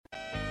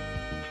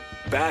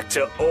back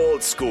to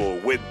Old School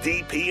with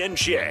DP and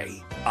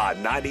J on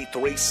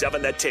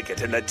 93.7 The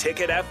Ticket and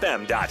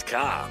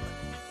theticketfm.com.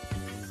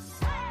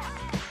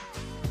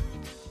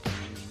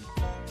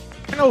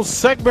 Final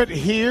segment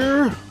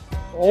here,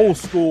 Old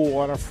School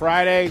on a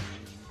Friday,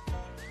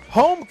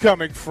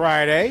 Homecoming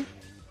Friday.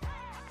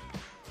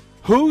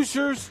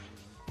 Hoosiers,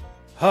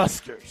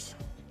 Huskers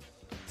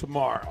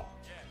tomorrow.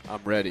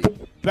 I'm ready.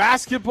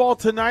 Basketball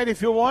tonight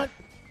if you want.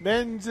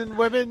 Men's and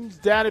women's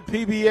down at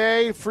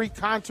PBA. Free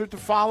concert to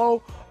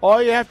follow.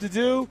 All you have to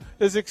do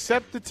is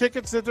accept the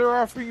tickets that they're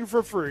offering you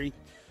for free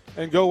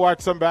and go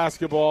watch some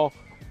basketball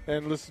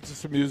and listen to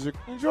some music.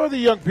 Enjoy the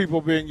young people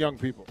being young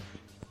people.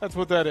 That's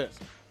what that is.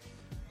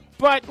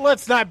 But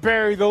let's not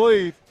bury the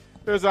lead.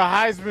 There's a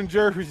Heisman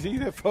jersey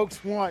that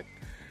folks want.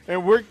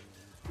 And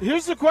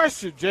here's the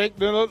question, Jake.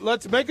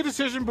 Let's make a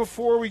decision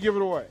before we give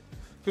it away.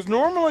 Because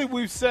normally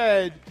we've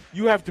said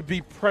you have to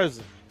be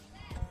present.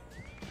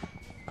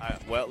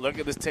 Well, look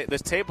at this.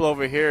 This table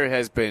over here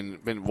has been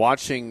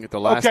watching the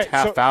last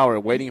half hour,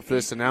 waiting for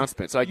this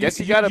announcement. So I guess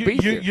you got to be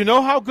here. You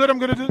know how good I'm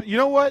going to do? You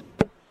know what?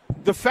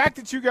 The fact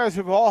that you guys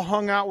have all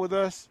hung out with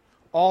us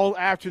all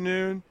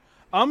afternoon,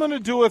 I'm going to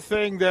do a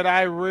thing that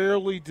I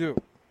rarely do.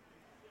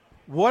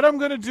 What I'm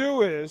going to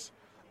do is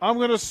I'm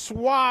going to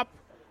swap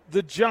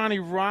the Johnny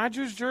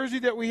Rodgers jersey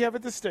that we have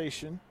at the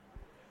station,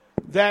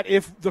 that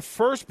if the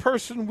first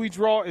person we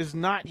draw is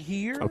not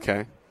here,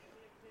 okay,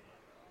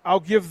 I'll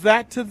give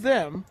that to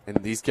them. And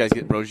these guys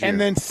get Rozier.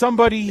 And then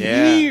somebody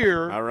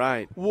here all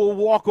right, will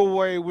walk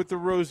away with the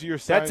Rozier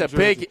signed That's a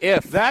jersey. big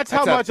if. That's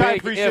how much I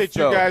appreciate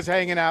you guys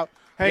hanging out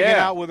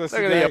with us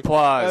Look today. at the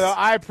applause.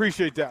 I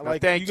appreciate that. No,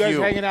 like thank you guys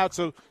you. hanging out.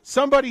 So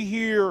somebody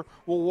here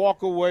will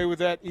walk away with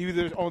that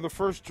either on the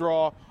first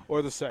draw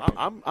or the second.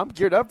 I'm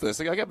geared up for this.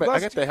 I got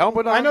the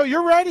helmet on. I know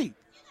you're ready.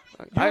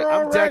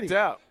 I'm decked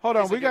out. Hold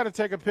on, we got to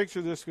take a picture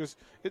of this because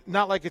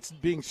not like it's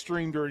being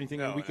streamed or anything.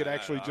 We could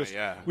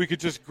we could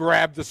just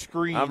grab the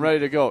screen. I'm ready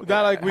to go.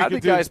 Not like we How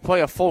could do guys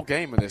play a full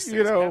game in this?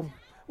 You know.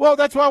 Well,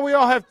 that's why we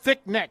all have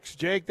thick necks,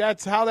 Jake.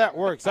 That's how that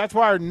works. That's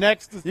why our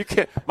necks. You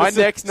can't. My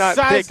neck's not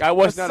thick. I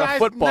was not a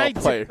football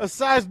player. A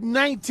size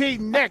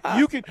 19 neck.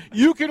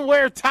 You can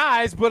wear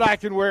ties, but I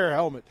can wear a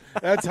helmet.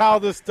 That's how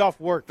this stuff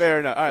works. Fair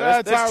enough. All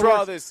right, let's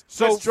draw this.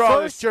 So let's draw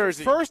this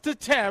jersey. First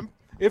attempt.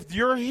 If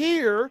you're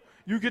here,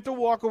 you get to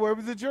walk away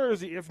with the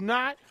jersey. If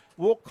not,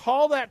 we'll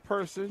call that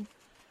person,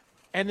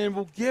 and then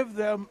we'll give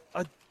them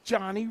a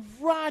Johnny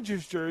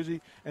Rodgers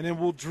jersey, and then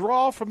we'll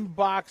draw from the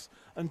box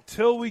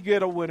until we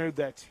get a winner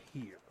that's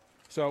here.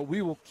 So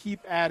we will keep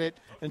at it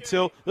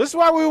until – this is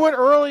why we went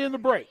early in the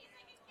break.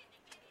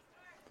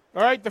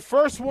 All right, the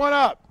first one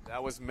up.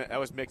 That was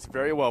mixed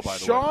very well, by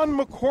the way. Sean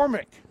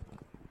McCormick.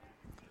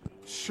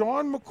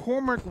 Sean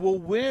McCormick will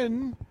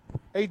win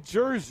a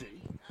jersey.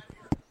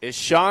 Is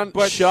Sean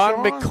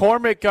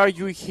McCormick, are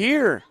you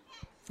here?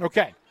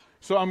 Okay.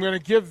 So I'm going to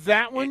give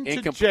that one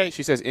to Jake.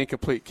 She says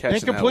incomplete catch.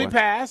 Incomplete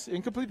pass.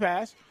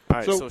 All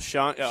right, so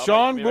Sean.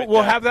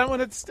 We'll have that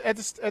one at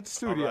the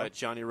studio. All right,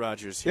 Johnny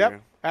Rodgers here.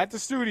 Yep, at the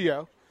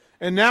studio.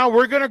 And now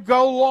we're going to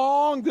go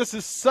long. This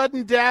is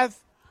sudden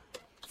death.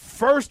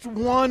 First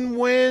one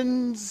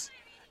wins,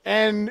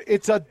 and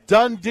it's a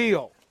done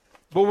deal.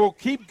 But we'll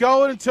keep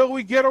going until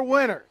we get a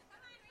winner.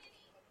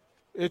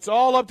 It's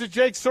all up to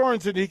Jake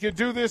Sorensen. He can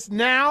do this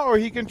now or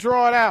he can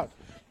draw it out.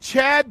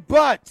 Chad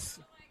Butts.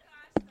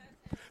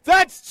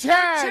 That's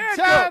Chad.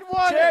 Chad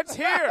won. Chad's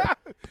here.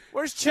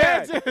 Where's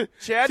Chad?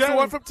 Chad's the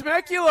one from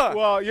Temecula.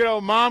 Well,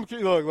 Mom,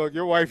 look,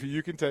 your wifey,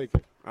 you can take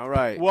it. All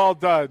right. Well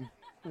done.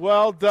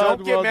 Well done.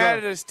 Don't get mad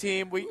at us,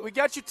 team. We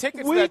got you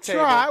tickets to that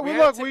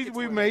table.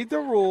 We made the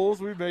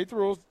rules. We made the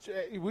rules.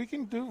 We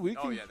can.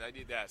 Oh, yeah, I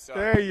need that. Sorry.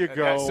 There you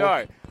go.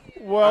 Sorry.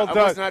 Well done.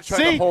 I was not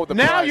trying to hold the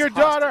now prize your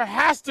daughter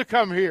has to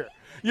come here.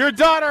 Your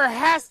daughter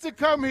has to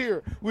come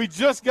here. We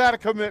just got a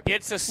commitment.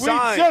 It's a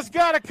sign. We just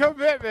got a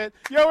commitment.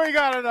 We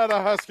got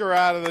another Husker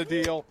out of the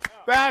deal.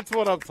 That's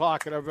what I'm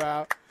talking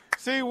about.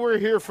 See, we're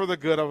here for the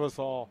good of us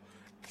all.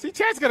 See,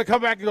 Chad's going to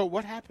come back and go,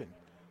 what happened?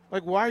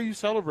 Like, why are you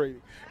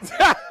celebrating?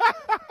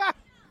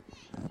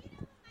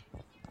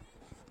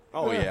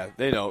 Oh, yeah.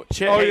 They know.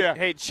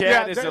 Hey,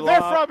 Chad is they're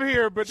from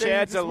here, but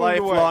Chad's a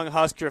lifelong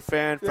Husker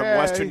fan from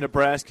western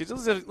Nebraska. He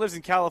lives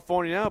in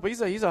California now, but he's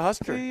a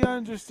Husker. He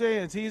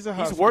understands. He's a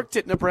Husker. He's worked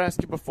at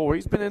Nebraska before.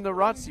 He's been in the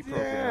ROTC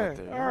program out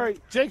there. All right.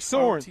 Jake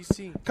Soren.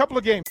 Couple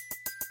of games.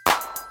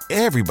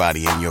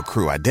 Everybody in your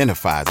crew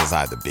identifies as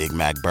either Big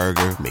Mac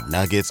Burger,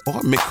 McNuggets,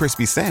 or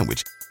McCrispy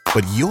Sandwich.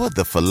 But you're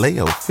the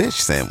Filet-O-Fish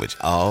Sandwich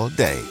all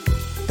day.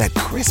 That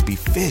crispy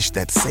fish,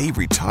 that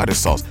savory tartar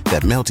sauce,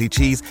 that melty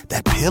cheese,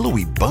 that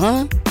pillowy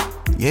bun.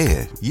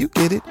 Yeah, you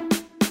get it.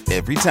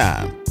 Every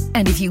time.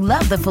 And if you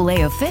love the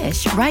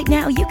Filet-O-Fish, right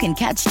now you can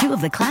catch two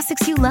of the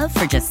classics you love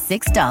for just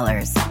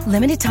 $6.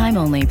 Limited time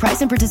only.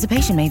 Price and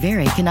participation may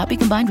vary. Cannot be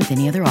combined with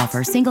any other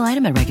offer. Single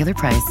item at regular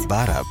price.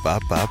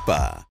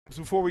 Ba-da-ba-ba-ba.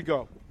 Before we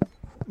go,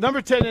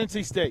 number 10,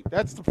 NC State.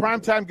 That's the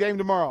primetime game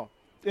tomorrow.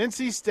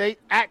 NC State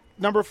at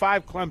number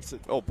 5, Clemson.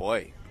 Oh,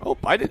 boy. Oh,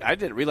 I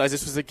didn't realize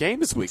this was a game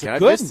this weekend. I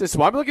good missed this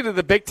one. I'm looking at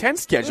the Big Ten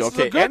schedule. This is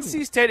a Okay, good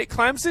NC State at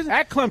Clemson.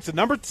 At Clemson,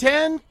 number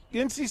 10,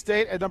 NC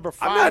State at number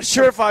 5. I'm not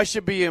sure if I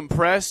should be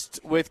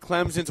impressed with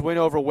Clemson's win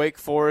over Wake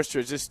Forest,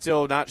 or just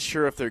still not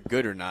sure if they're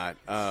good or not.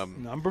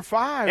 Number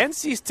 5.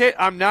 NC State,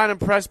 I'm not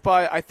impressed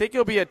by. I think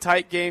it'll be a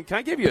tight game. Can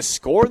I give you a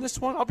score in this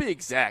one? I'll be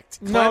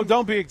exact. No,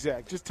 don't be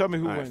exact. Just tell me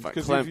who wins.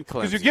 Because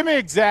if you give me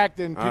exact,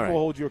 then people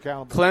hold you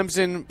accountable.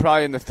 Clemson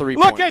probably in the 3-point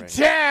Look at range.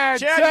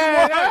 Chad. Look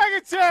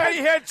at Chad. He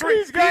had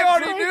drinks. He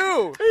already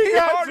knew.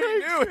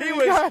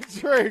 He got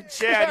drinks.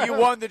 Chad, you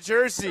won the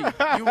jersey.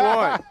 You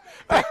won.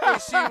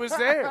 She was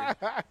there.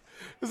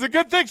 It's a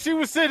good thing she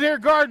was sitting here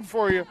guarding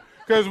for you,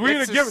 because we'd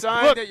have given.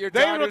 Look,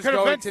 they would have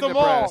convinced them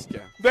all.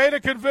 They'd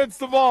have convinced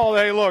them all.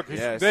 Hey, look,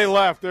 they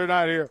left. They're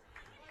not here.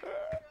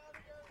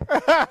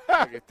 Look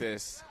at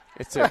this.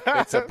 It's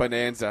a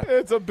bonanza.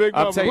 It's a big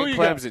number. I'm taking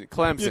Clemson.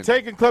 Clemson. You're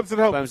taking Clemson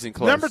home. Clemson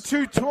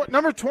close.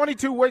 Number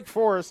 22, Wake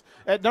Forest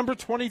at number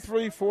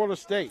 23, Florida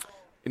State.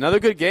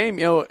 Another good game.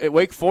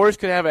 Wake Forest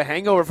could have a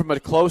hangover from a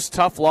close,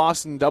 tough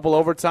loss in double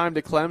overtime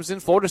to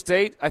Clemson. Florida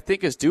State, I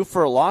think, is due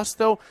for a loss,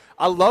 though.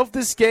 I love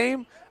this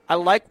game. I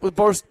like where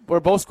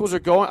both schools are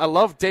going. I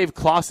love Dave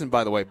Clawson,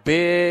 by the way.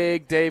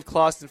 Big Dave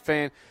Clawson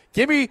fan.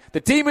 Give me the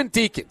Demon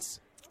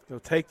Deacons. They'll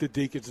take the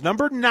Deacons.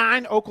 Number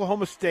 9,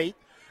 Oklahoma State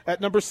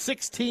at number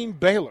 16,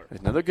 Baylor.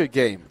 Another good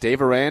game.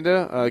 Dave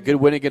Aranda, a good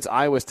win against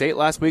Iowa State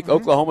last week. Mm-hmm.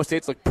 Oklahoma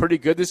State's looked pretty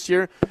good this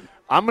year.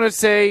 I'm going to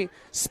say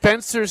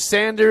Spencer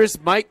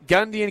Sanders, Mike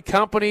Gundy and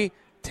company,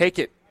 take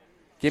it.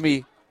 Give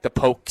me the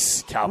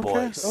Pokes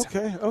Cowboys.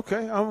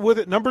 Okay. I'm with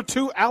it. Number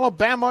 2,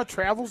 Alabama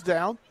travels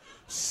down.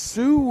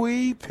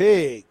 Suey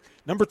Pig.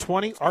 Number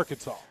 20,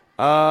 Arkansas.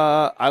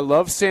 I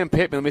love Sam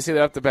Pittman. Let me say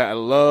that off the bat. I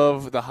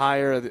love the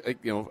hire.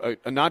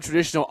 A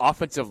non-traditional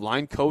offensive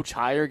line coach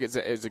hire is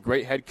a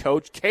great head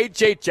coach.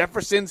 KJ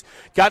Jefferson's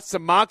got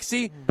some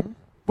moxie. Mm-hmm.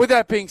 With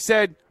that being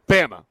said,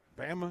 Bama.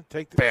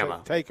 Take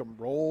them.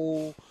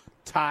 Roll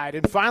Tide.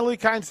 And finally,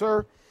 kind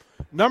sir,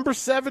 number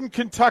 7,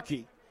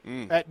 Kentucky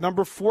at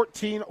number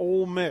 14,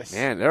 Ole Miss.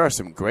 Man, there are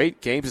some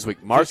great games this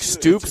week. Mark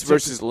Stoops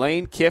versus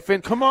Lane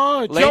Kiffin. Come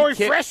on, Joey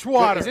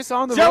Freshwater. Is this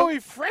on the Joey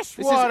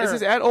Freshwater. Is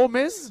this at Ole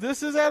Miss?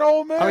 This is at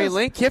Ole Miss. I mean,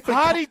 Lane Kiffin.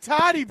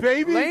 Toddy,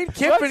 baby. Lane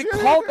Kiffin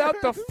called out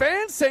the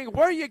fans saying,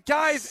 where are you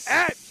guys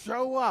at?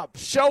 Show up.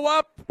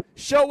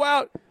 Show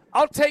out.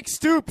 I'll take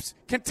Stoops.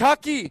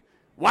 Kentucky.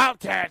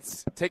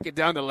 Wildcats. Take it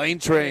down the Lane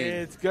train.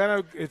 It's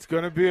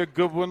gonna be a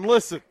good one.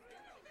 Listen,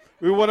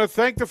 we want to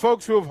thank the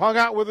folks who have hung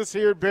out with us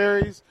here at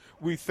Barry's.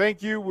 We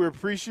thank you. We're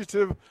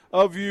appreciative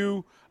of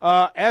you.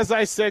 As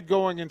I said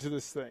going into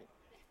this thing,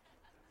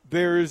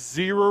 there is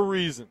zero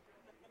reason,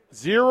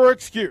 zero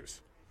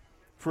excuse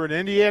for an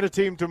Indiana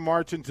team to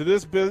march into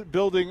this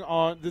building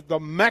on the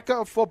mecca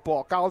of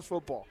football, college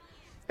football,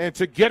 and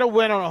to get a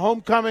win on a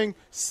homecoming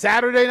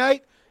Saturday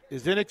night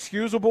is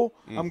inexcusable.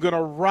 I'm going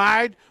to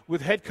ride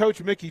with head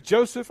coach Mickey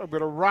Joseph. I'm going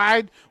to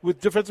ride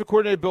with defensive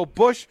coordinator Bill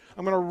Bush.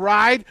 I'm going to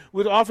ride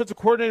with offensive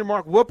coordinator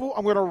Mark Whipple.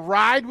 I'm going to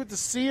ride with the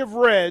Sea of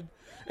Red.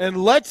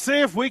 And let's see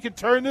if we can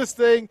turn this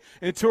thing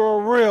into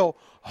a real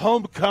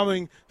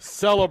homecoming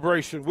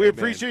celebration. We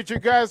appreciate you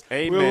guys.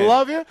 Amen. We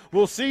love you.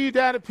 We'll see you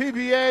down at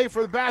PBA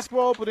for the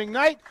basketball opening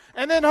night.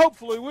 And then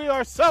hopefully we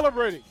are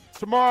celebrating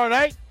tomorrow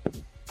night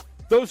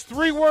those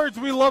 3 words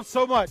we love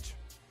so much.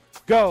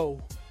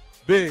 Go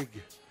Big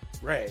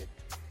Red.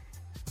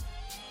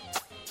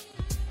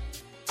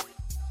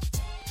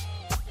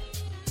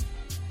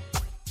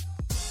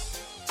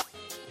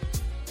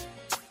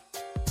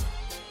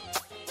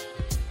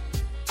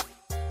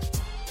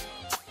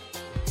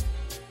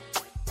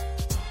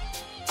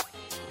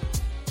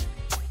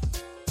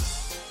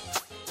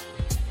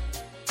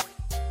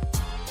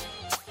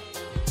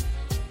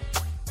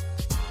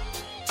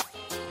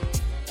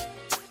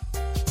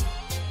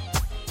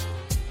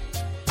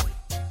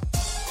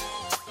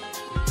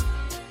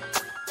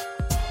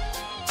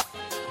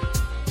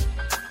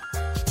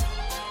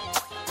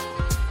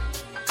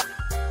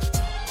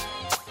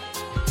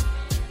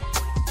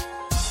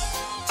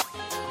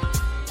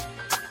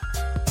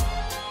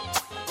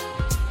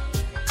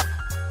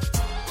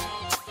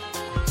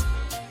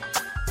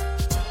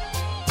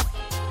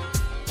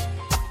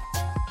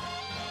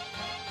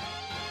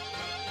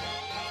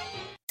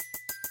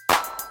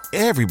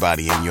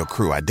 Everybody in your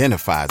crew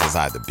identifies as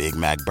either Big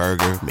Mac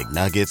Burger,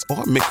 McNuggets,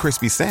 or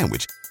McCrispy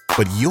Sandwich.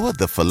 But you're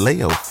the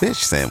Filet-O-Fish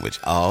Sandwich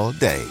all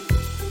day.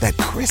 That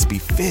crispy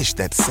fish,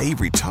 that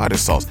savory tartar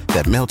sauce,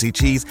 that melty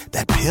cheese,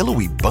 that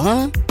pillowy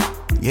bun.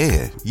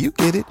 Yeah, you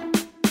get it.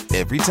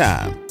 Every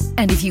time.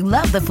 And if you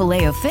love the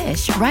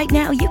Filet-O-Fish, right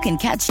now you can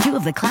catch 2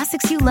 of the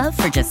classics you love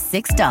for just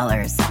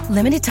 $6.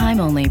 Limited time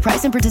only.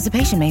 Price and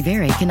participation may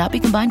vary. Cannot be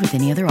combined with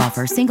any other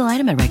offer. Single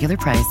item at regular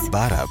price.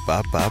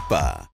 Ba-da-ba-ba-ba.